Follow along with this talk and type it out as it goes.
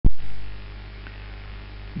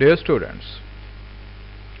Dear students,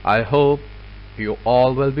 I hope you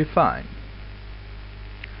all will be fine.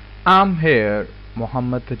 I'm here,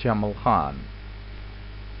 Muhammad Jamal Khan,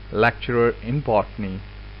 lecturer in botany,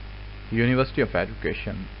 University of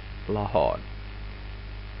Education, Lahore.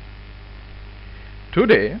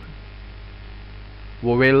 Today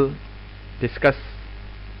we will discuss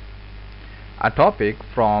a topic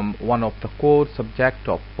from one of the core subjects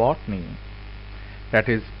of botany, that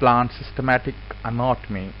is plant systematic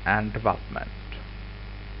anatomy and development.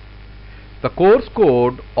 The course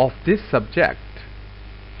code of this subject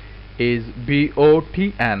is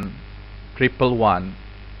BOTN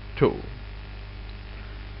 1112.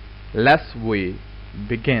 Let's we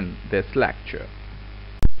begin this lecture.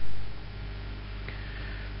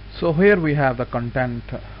 So here we have the content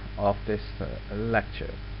of this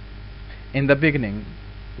lecture. In the beginning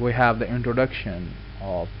we have the introduction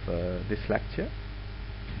of this lecture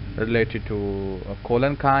related to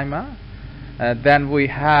Collenchyma. Then we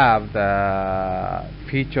have the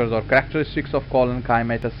features or characteristics of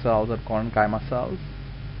Collenchymatous cells or Collenchyma cells.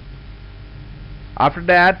 After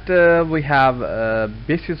that we have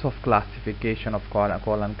basis of classification of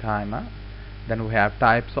Collenchyma. Then we have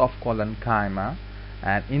types of Collenchyma,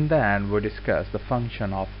 and in the end we discuss the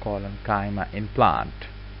function of Collenchyma in plant.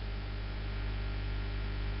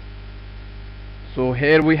 So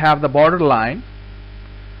here we have the borderline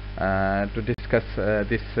to discuss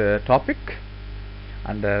this topic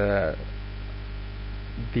under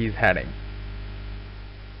these headings.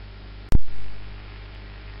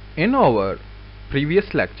 In our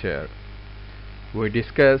previous lecture we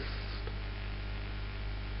discussed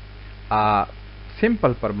a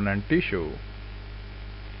simple permanent tissue,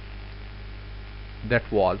 that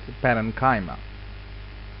was parenchyma.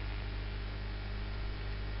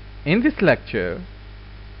 In this lecture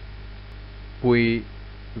we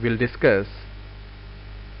will discuss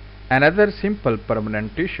another simple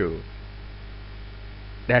permanent tissue,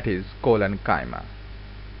 that is Collenchyma.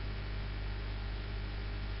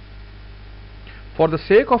 For the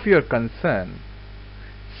sake of your concern,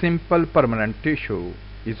 simple permanent tissue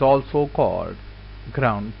is also called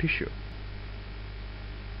ground tissue.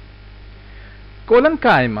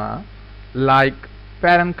 Collenchyma, like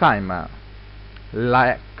parenchyma,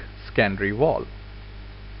 lack secondary wall,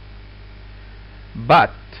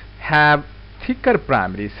 but have thicker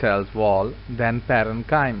primary cells wall than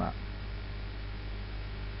parenchyma.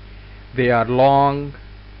 They are long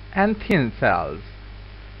and thin cells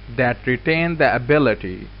that retain the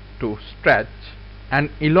ability to stretch and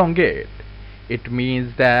elongate. It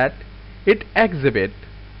means that it exhibits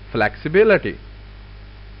flexibility.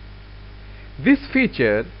 This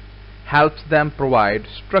feature helps them provide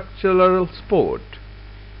structural support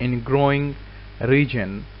in growing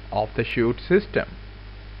region of the shoot system.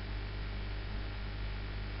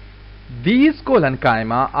 These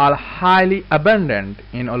Collenchyma are highly abundant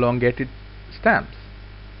in elongated stems.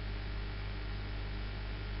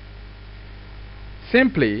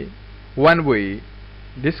 Simply, when we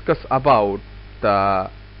discuss about the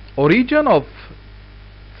origin of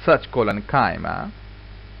such Collenchyma,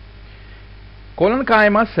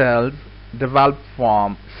 Collenchyma cells develop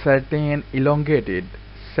from certain elongated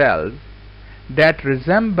cells that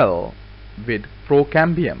resemble with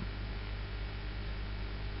procambium,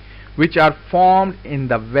 which are formed in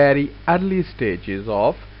the very early stages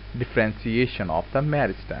of differentiation of the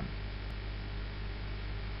meristem.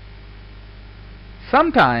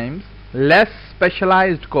 Sometimes less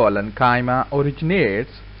specialized Collenchyma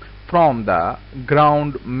originates from the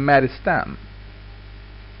ground meristem,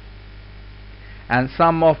 and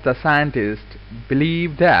some of the scientists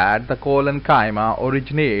believe that the Collenchyma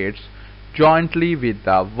originates jointly with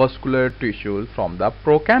the vascular tissues from the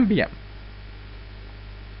procambium.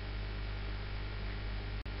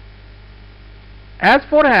 As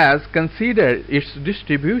far as considered its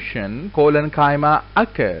distribution, Collenchyma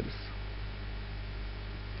occurs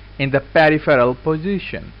in the peripheral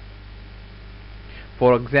position.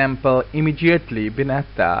 For example, immediately beneath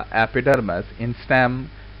the epidermis in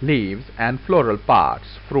stem, leaves and floral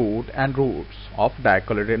parts, fruit and roots of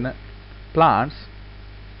dicotyledonous plants.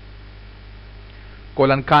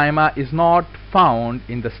 Collenchyma is not found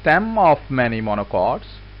in the stem of many monocots.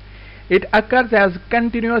 It occurs as a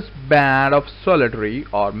continuous band of solitary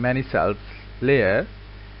or many cells layer,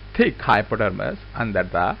 thick hypodermis under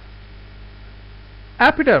the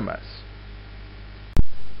epidermis.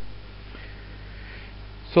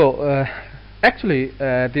 So actually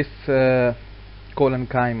this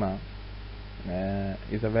Collenchyma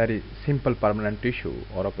is a very simple permanent tissue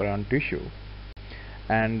or a ground tissue,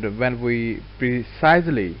 and when we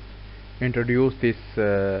precisely introduce this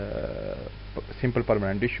simple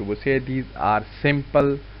permanent tissue, we say these are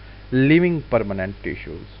simple living permanent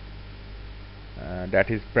tissues that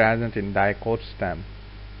is present in dicot stem.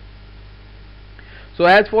 So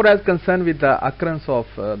as far as concerned with the occurrence of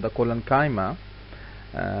the collenchyma,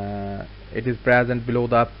 it is present below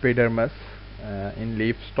the epidermis, in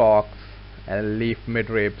leaf stalks and leaf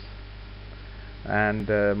midribs, and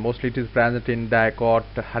mostly it is present in dicot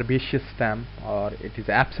herbaceous stem, or it is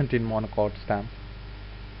absent in monocot stem.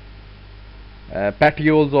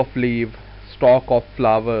 Petioles of leaf, stalk of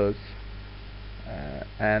flowers,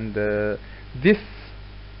 and this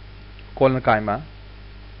collenchyma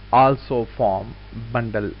also form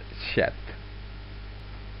bundle sheath.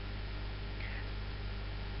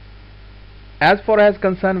 As far as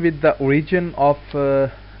concerned with the origin of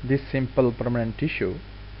this simple permanent tissue,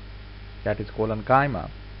 that is collenchyma,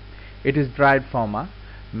 it is derived from a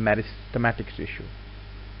meristematic tissue,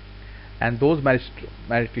 and those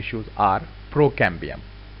meristematic tissues are procambium.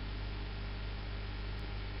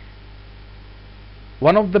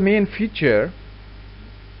 One of the main feature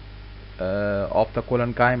of the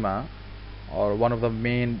collenchyma, or one of the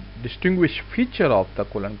main distinguished feature of the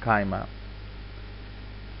collenchyma,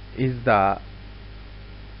 is the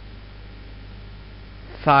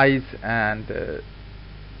size and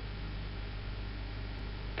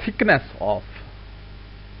thickness of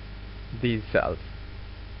these cells.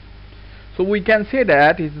 So we can say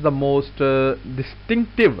that it is the most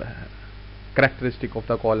distinctive characteristic of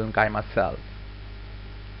the collenchyma cells.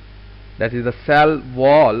 That is the cell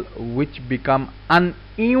wall which become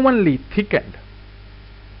unevenly thickened,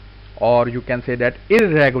 or you can say that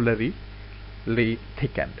irregularly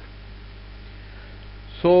thickened.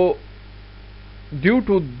 So due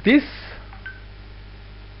to this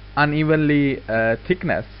unevenly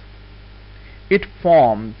thickness, it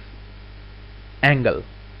forms angle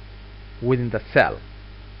within the cell.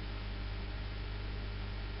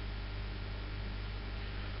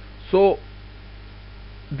 So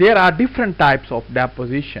there are different types of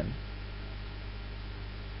deposition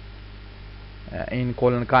in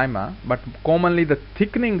collenchyma, but commonly the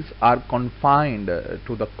thickenings are confined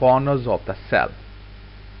to the corners of the cell,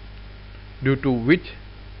 due to which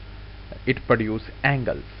it produces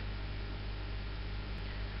angles.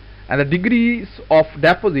 And the degrees of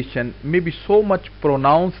deposition may be so much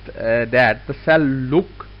pronounced that the cell look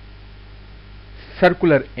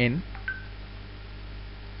circular in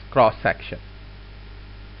cross section.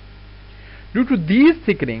 Due to these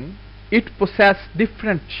thickening, it possesses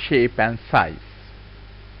different shape and size,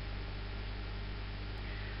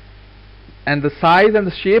 and the size and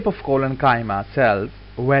the shape of collenchyma cells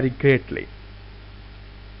vary greatly.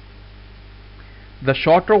 The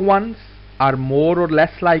shorter ones are more or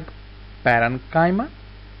less like parenchyma,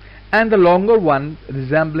 and the longer ones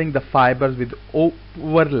resembling the fibers with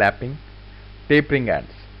overlapping tapering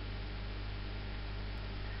ends.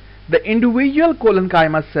 The individual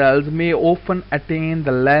collenchyma cells may often attain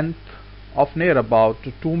the length of near about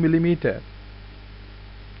 2 mm,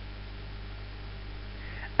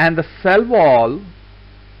 and the cell wall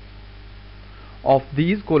of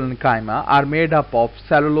these collenchyma are made up of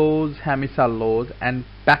cellulose, hemicellulose and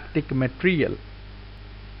pectic material,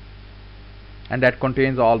 and that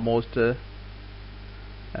contains almost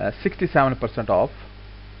 67% of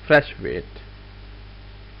fresh weight.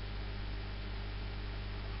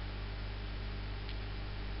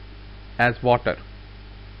 As water.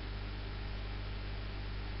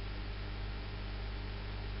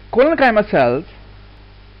 Collenchyma cells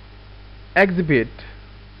exhibit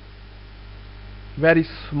very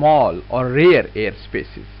small or rare air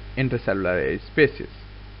spaces, intercellular air spaces.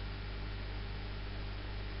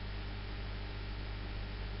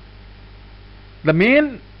 The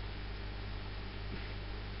main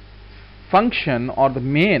function or the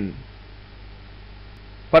main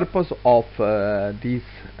purpose of these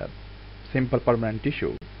simple permanent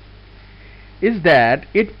tissue is that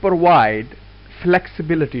it provides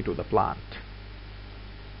flexibility to the plant.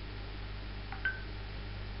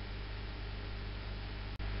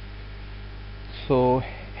 So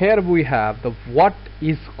here we have the what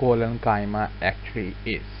is collenchyma actually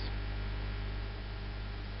is.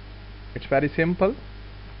 It's very simple.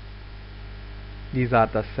 These are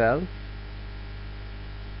the cells,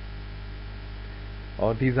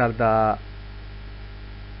 or these are the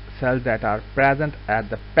cells that are present at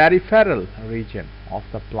the peripheral region of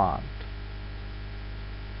the plant,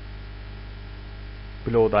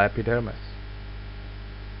 below the epidermis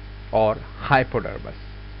or hypodermis.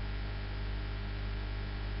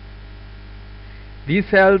 These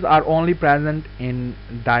cells are only present in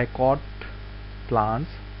dicot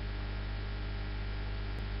plants,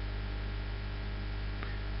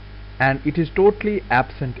 and it is totally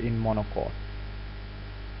absent in monocot.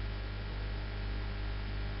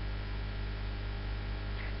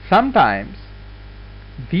 Sometimes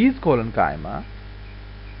these collenchyma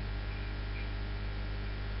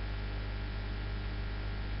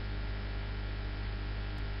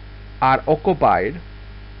are occupied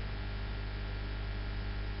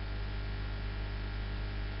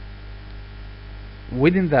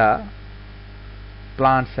within the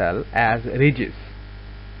plant cell as ridges.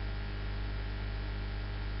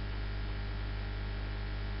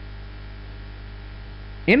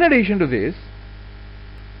 In addition to this,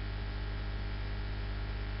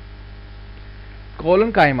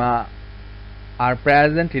 collenchyma are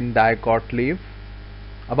present in dicot leaf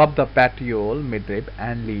above the petiole, midrib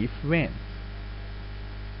and leaf veins.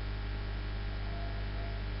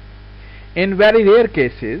 In very rare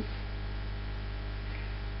cases,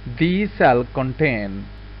 these cells contain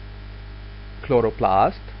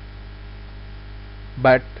chloroplast,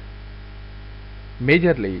 but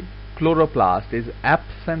majorly chloroplast is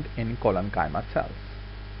absent in collenchyma cells.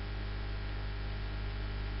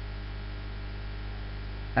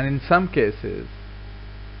 And in some cases,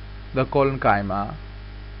 the collenchyma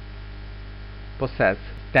possess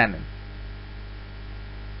tannin.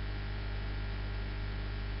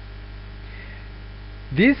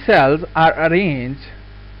 These cells are arranged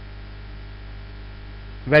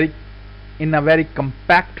in a very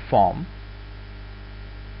compact form,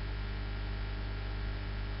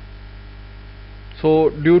 so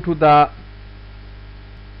due to the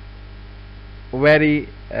very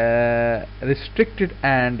restricted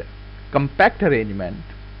and compact arrangement,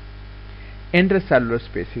 intercellular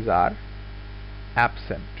spaces are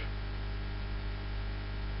absent,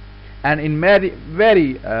 and in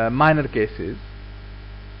very minor cases,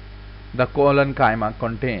 the collenchyma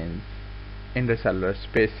contains intercellular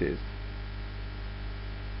spaces.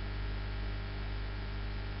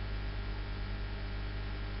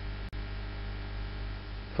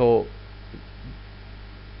 So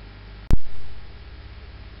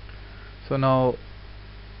now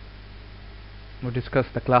we discuss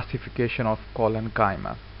the classification of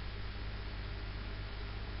collenchyma.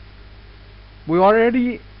 We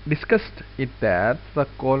already discussed it that the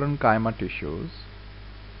collenchyma tissues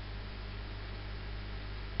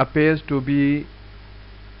appears to be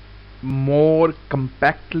more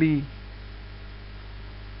compactly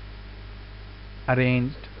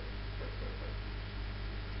arranged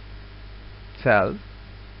cells,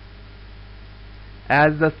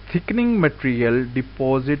 as the thickening material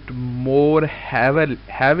deposit more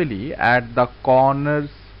heavily at the corners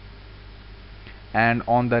and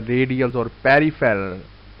on the radials or peripheral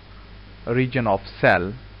region of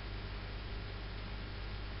cell,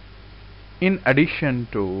 in addition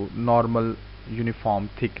to normal uniform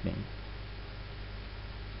thickening.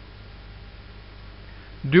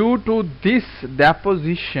 Due to this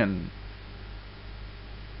deposition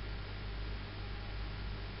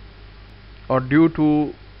or due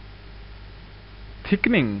to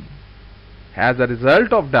thickening as a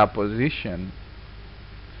result of deposition,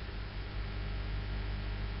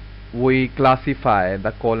 we classify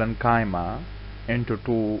the collenchyma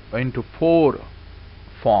into four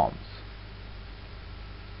forms.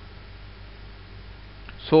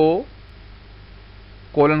 So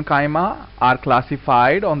collenchyma are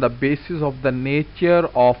classified on the basis of the nature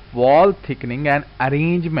of wall thickening and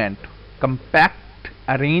arrangement, compact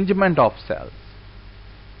arrangement of cells.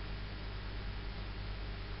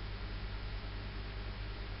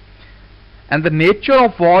 And the nature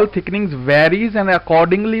of wall thickenings varies, and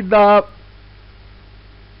accordingly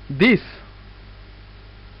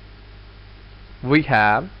we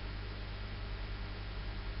have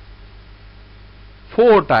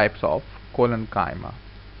four types of collenchyma.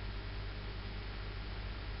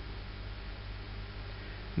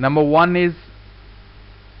 Number one is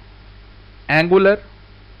angular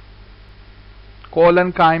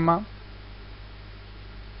collenchyma.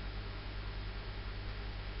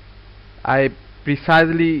 I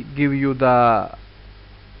precisely give you the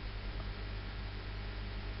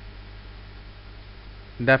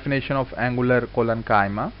definition of angular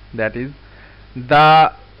collenchyma, that is,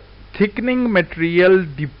 the thickening material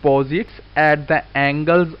deposits at the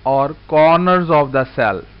angles or corners of the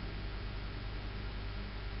cell.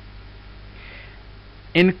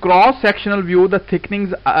 In cross-sectional view, the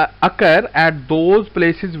thickenings occur at those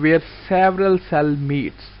places where several cells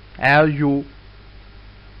meets, as you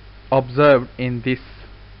observed in this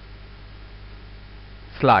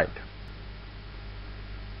slide.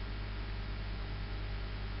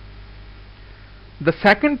 The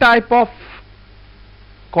second type of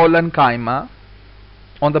collenchyma,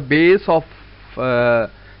 on the base of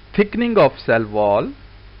thickening of cell wall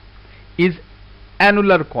is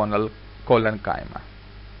annular collenchyma.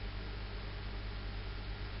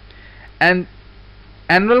 And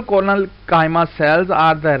annular collenchyma cells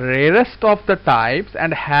are the rarest of the types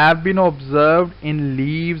and have been observed in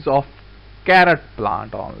leaves of carrot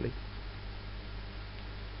plant only.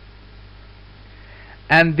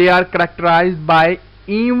 And they are characterized by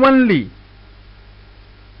evenly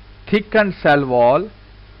thickened cell wall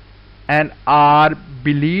and are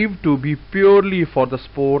believed to be purely for the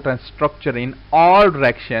support and structure in all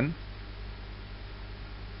directions,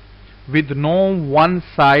 with no one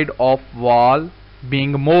side of wall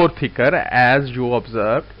being more thicker, as you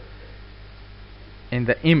observed in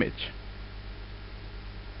the image.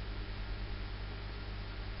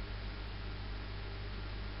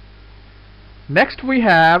 Next we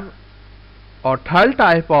have our third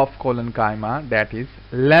type of collenchyma, that is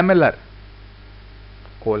lamellar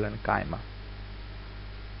collenchyma.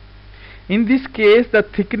 In this case, the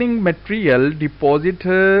thickening material deposits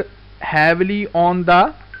heavily on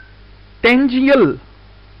the tangial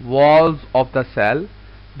walls of the cell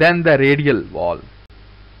than the radial wall.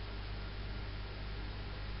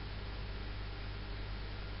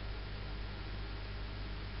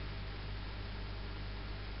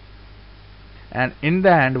 And in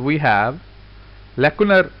the end we have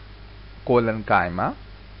lacunar collenchyma,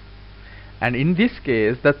 and in this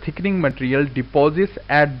case the thickening material deposits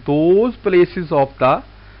at those places of the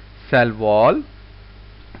cell wall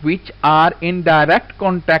which are in direct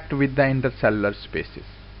contact with the intercellular spaces.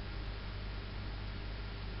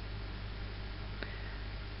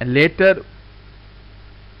 And later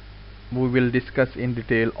we will discuss in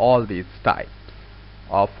detail all these types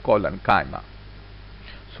of collenchyma.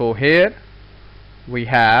 So here we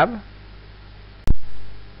have,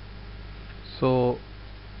 so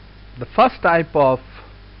the first type of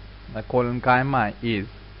collenchyma is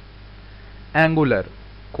angular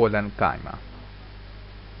collenchyma.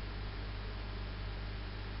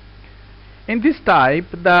 In this type,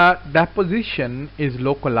 the deposition is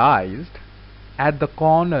localized at the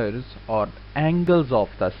corners or angles of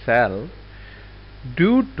the cell,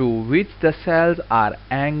 due to which the cells are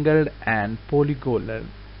angled and polygonal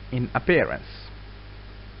in appearance.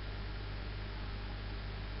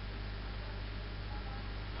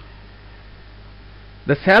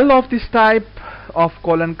 The cells of this type of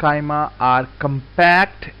collenchyma are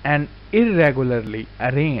compact and irregularly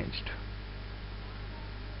arranged.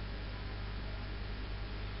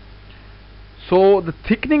 So the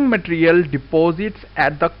thickening material deposits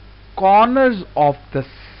at the corners of the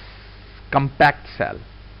compact cell.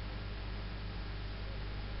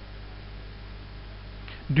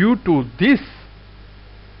 Due to this,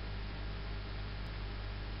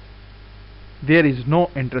 there is no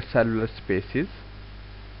intercellular spaces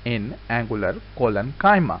in angular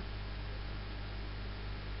collenchyma.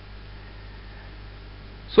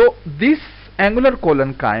 So this angular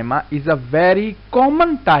collenchyma is a very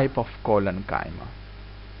common type of collenchyma,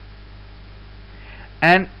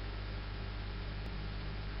 and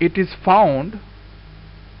it is found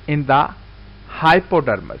in the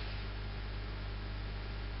hypodermis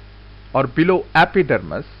or below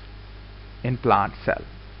epidermis in plant cell.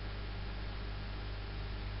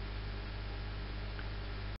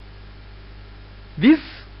 This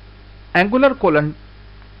angular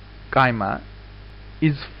collenchyma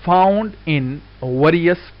is found in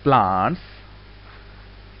various plants,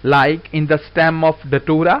 like in the stem of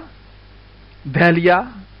datura,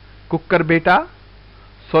 dahlia, cucurbita,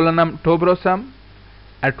 solanum tuberosum,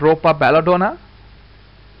 atropa belladonna,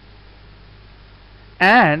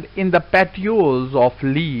 and in the petioles of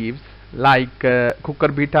leaves like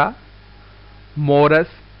cucurbita, morus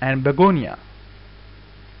and begonia.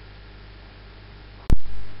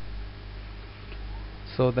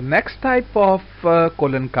 So the next type of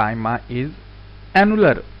collenchyma is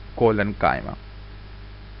annular collenchyma.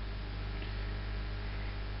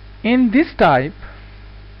 In this type,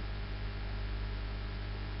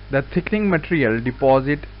 the thickening material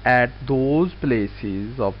deposits at those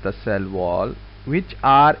places of the cell wall which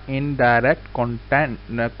are in direct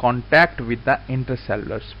contact with the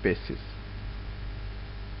intercellular spaces.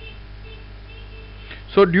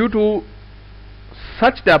 So due to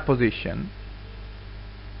such deposition,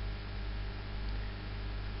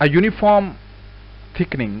 a uniform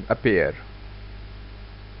thickening appear,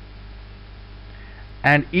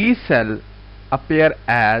 and each cell appear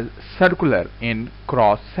as circular in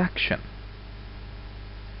cross section.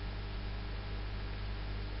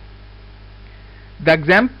 The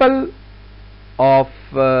example of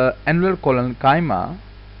annular collenchyma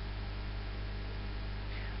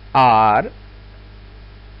are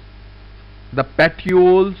the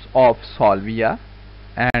petioles of salvia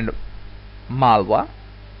and malva.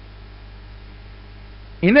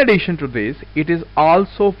 In addition to this, it is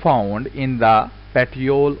also found in the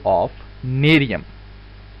petiole of nerium.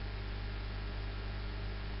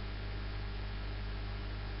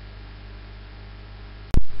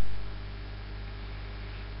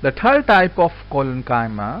 The third type of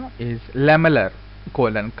collenchyma is lamellar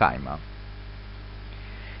collenchyma.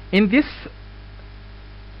 In this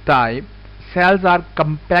type, cells are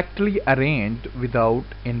compactly arranged without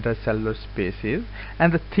intercellular spaces,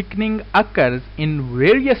 and the thickening occurs in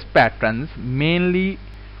various patterns, mainly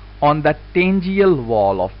on the tangial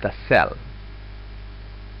wall of the cell.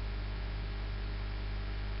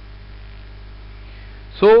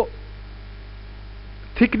 So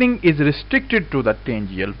thickening is restricted to the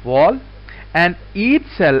tangial wall, and each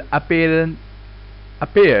cell appear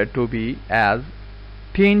to be as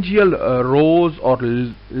tangial rows or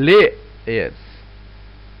layers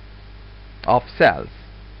of cells.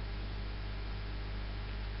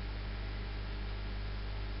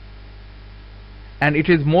 And it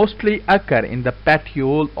is mostly occur in the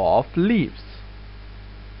petiole of leaves.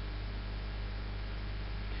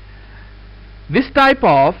 This type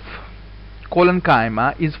of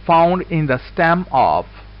collenchyma is found in the stem of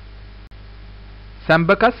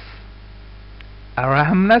Sambucus,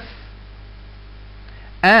 Rhamnus,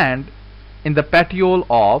 and in the petiole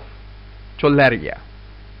of Choleraria.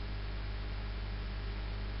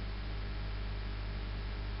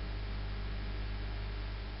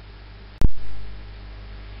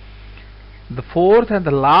 The fourth and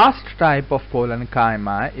the last type of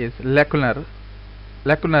collenchyma is lacunar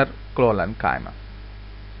collenchyma.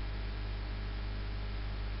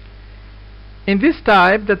 In this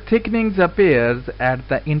type, the thickenings appears at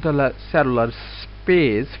the intercellular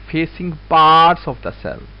space facing parts of the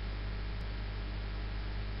cell.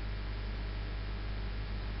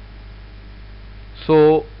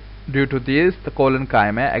 So, due to this, the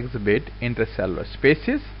collenchyma exhibit intercellular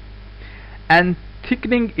spaces, and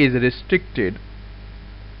thickening is restricted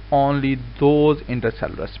only those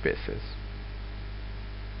intercellular spaces.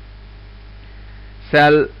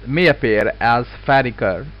 Cell may appear as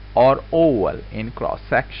spherical or oval in cross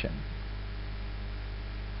section.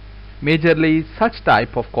 Majorly, such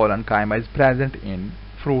type of collenchyma is present in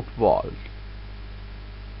fruit wall.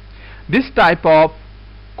 This type of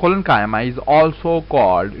collenchyma is also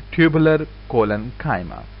called tubular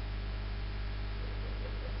collenchyma.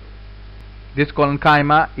 This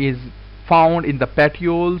collenchyma is found in the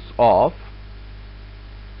petioles of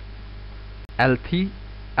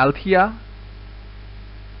Althea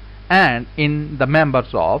and in the members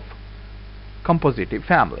of compositive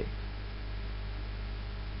family.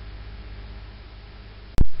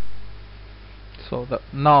 So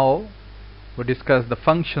now we discuss the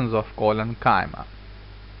functions of collenchyma.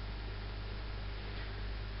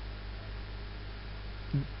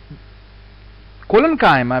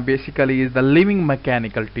 Collenchyma basically is the living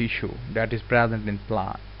mechanical tissue that is present in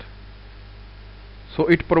plant. So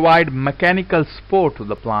it provides mechanical support to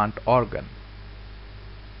the plant organ.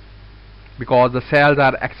 Because the cells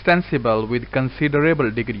are extensible with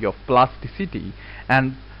considerable degree of plasticity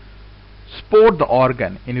and support the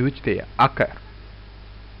organ in which they occur.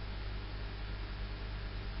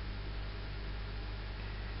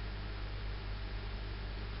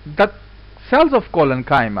 The cells of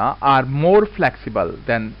collenchyma are more flexible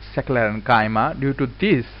than sclerenchyma. Due to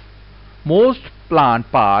this, most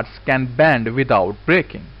plant parts can bend without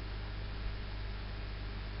breaking.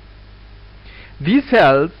 These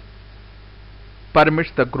cells permits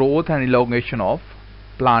the growth and elongation of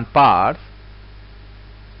plant parts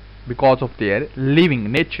because of their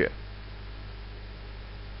living nature.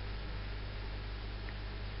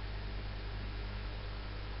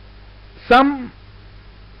 Some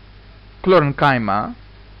collenchyma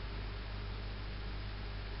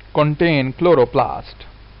contain chloroplast.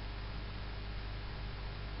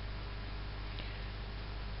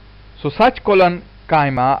 So such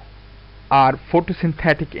collenchyma are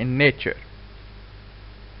photosynthetic in nature,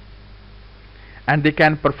 and they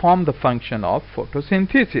can perform the function of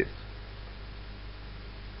photosynthesis.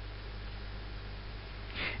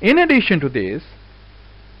 In addition to this,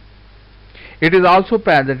 it is also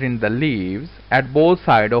present in the leaves at both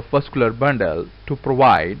sides of vascular bundle to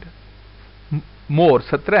provide more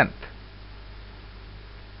strength.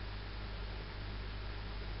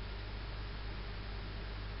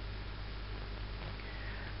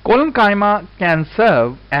 Collenchyma can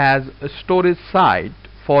serve as a storage site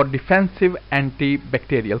for defensive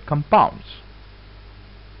antibacterial compounds.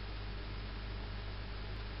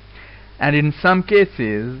 and in some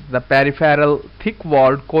cases the peripheral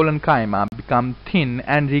thick-walled collenchyma become thin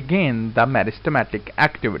and regain the meristematic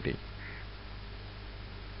activity.